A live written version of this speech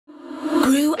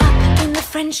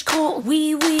French court,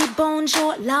 oui,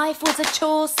 bonjour. Life was a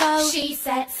chore, so she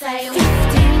set sail.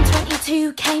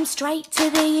 1522 came straight to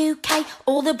the UK.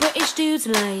 All the British dudes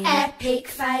lame. Epic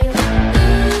fail.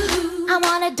 Ooh, I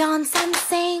wanna dance and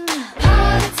sing.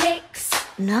 Politics,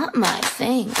 not my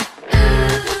thing.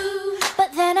 Ooh.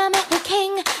 But then I met the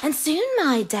king, and soon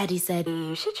my daddy said,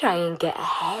 you should try and get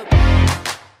ahead.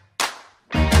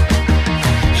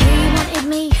 He wanted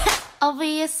me,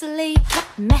 obviously,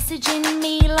 kept messaging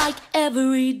me like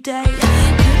every day.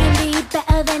 Couldn't be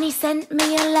better than he sent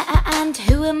me a letter, and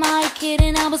who am I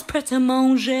kidding, I was prêt à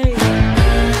manger.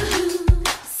 Ooh.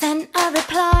 Sent a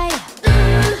reply,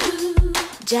 Ooh.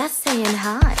 just saying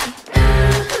hi.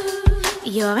 Ooh.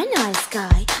 You're a nice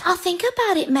guy, I'll think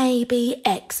about it maybe.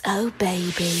 XO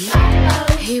baby.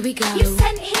 Uh-oh. Here we go. You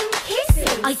sent him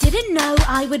kisses. I didn't know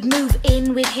I would move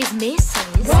in with his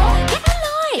missus. What? Get a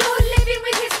life. You're living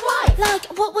with his wife. Like,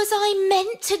 what was I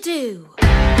meant to do?